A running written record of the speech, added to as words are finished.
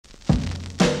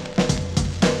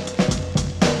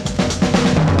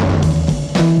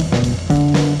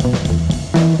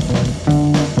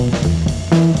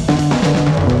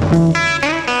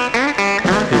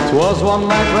was one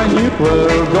night when you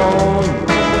were gone,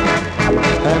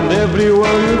 and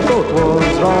everywhere you thought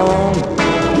was wrong.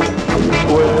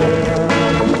 Well,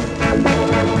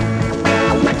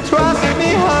 trust me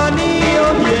honey,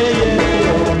 oh yeah, yeah,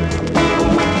 yeah.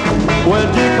 When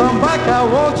you come back I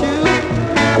want you,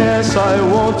 yes I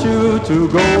want you to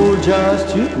go,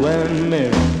 just you and me.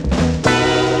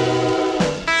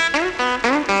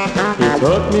 It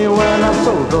hurt me when I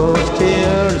saw those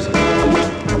tears.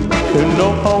 You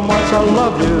know how much I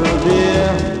love you, dear.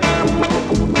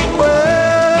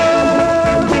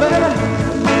 Well, baby,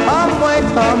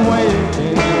 I'm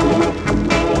waiting.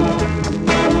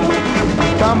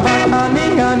 Come back, honey,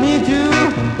 I need you.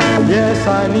 Yes,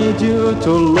 I need you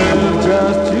to live,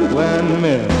 just you and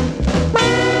me.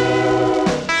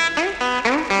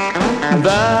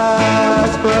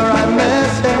 That's where I'm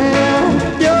missing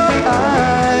your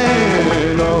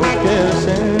eyes, no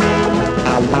kissing.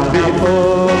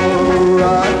 Before I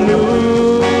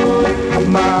knew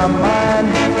my mind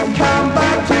come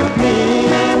back to me.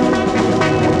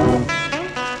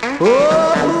 Oh,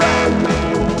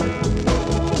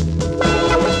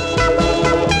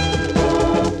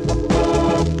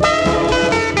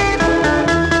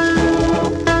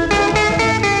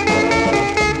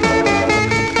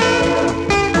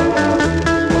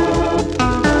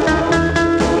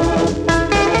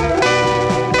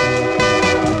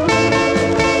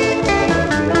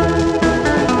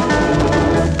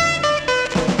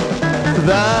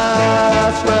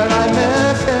 that's when I'm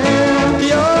missing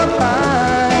your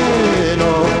eyes,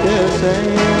 no kissing.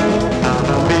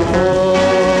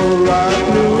 Before I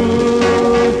knew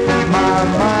my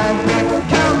mind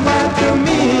come back to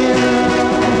me.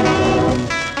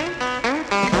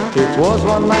 It was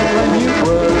one night when you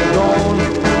were gone,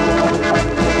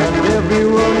 and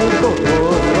everywhere you thought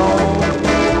was wrong.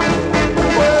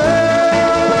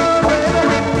 Well,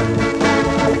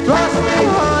 baby, trust me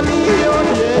honey, oh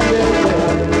yeah, yeah,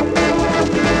 yeah.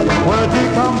 When you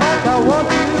come back I want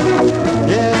you,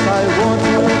 yes I want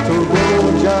you to go,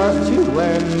 just you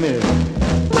and me.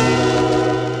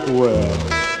 Well,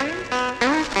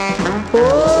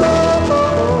 oh